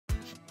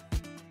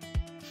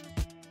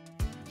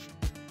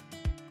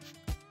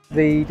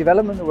The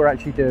development that we're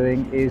actually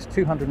doing is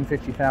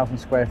 250,000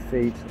 square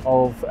feet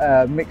of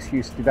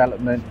mixed-use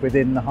development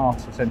within the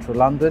heart of central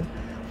London.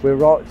 We're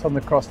right on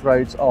the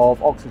crossroads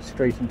of Oxford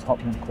Street and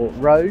Tottenham Court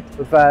Road,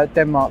 of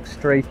Denmark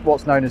Street,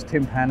 what's known as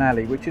Tin Pan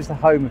Alley, which is the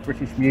home of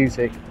British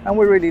music, and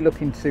we're really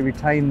looking to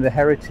retain the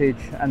heritage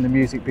and the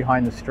music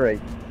behind the street.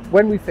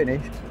 When we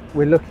finished,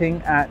 we're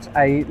looking at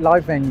a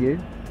live venue,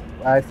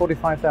 a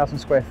 45,000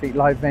 square feet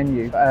live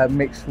venue,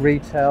 mixed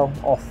retail,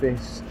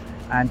 office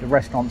and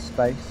restaurant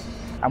space.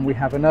 And we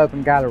have an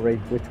urban gallery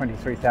with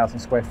 23,000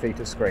 square feet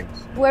of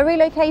screens. We're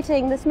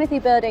relocating the Smithy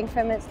building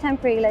from its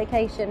temporary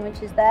location,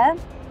 which is there,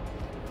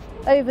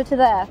 over to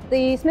there.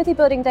 The Smithy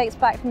building dates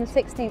back from the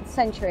 16th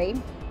century,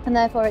 and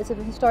therefore it's of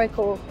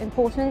historical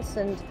importance,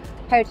 and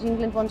Heritage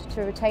England wanted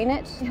to retain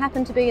it. We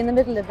happened to be in the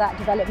middle of that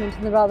development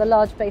in the rather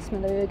large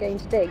basement that we were going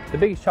to dig. The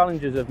biggest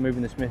challenges of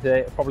moving the Smithy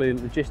are probably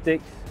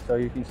logistics. So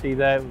you can see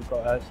there we've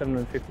got a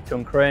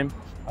 750-ton crane,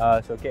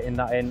 so getting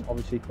that in,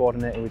 obviously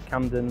coordinating with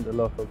Camden, the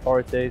local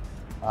authorities,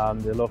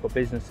 the local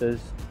businesses,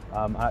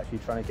 actually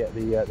trying to get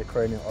the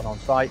crane on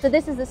site. So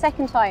this is the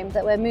second time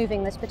that we're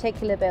moving this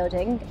particular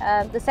building.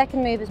 The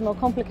second move is more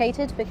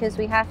complicated because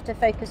we have to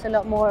focus a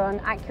lot more on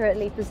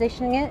accurately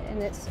positioning it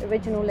in its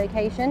original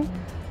location.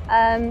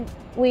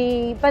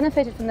 We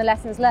benefited from the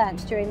lessons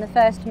learned during the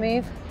first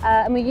move,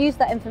 and we used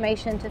that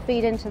information to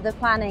feed into the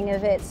planning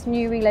of its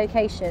new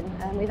relocation.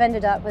 And we've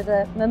ended up with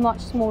a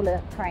much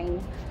smaller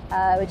crane,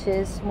 which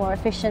is more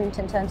efficient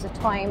in terms of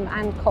time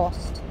and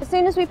cost. As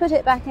soon as we put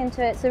it back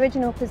into its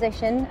original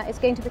position, it's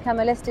going to become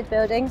a listed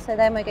building, so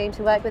then we're going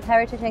to work with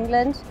Heritage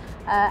England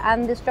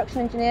and the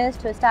structural engineers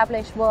to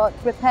establish what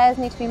repairs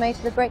need to be made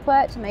to the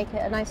brickwork to make it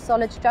a nice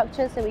solid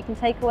structure, so we can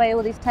take away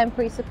all these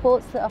temporary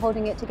supports that are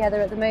holding it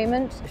together at the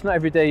moment. It's not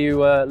every day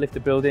you lift a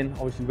building.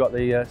 Obviously we've got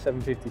the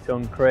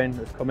 750-ton crane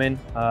that's come in,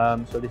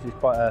 so this is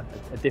quite a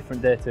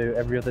different day to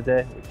every other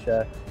day,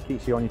 which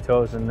keeps you on your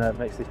toes and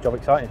makes this job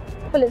exciting.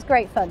 Well, it's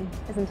great fun,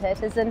 isn't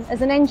it?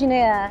 As an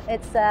engineer,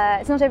 it's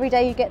not every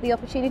day you get the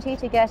opportunity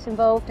to get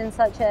involved in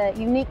such a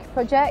unique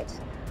project,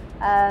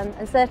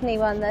 and certainly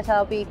one that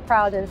I'll be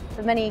proud of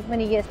for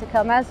many years to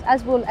come,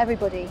 as will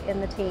everybody in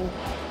the team.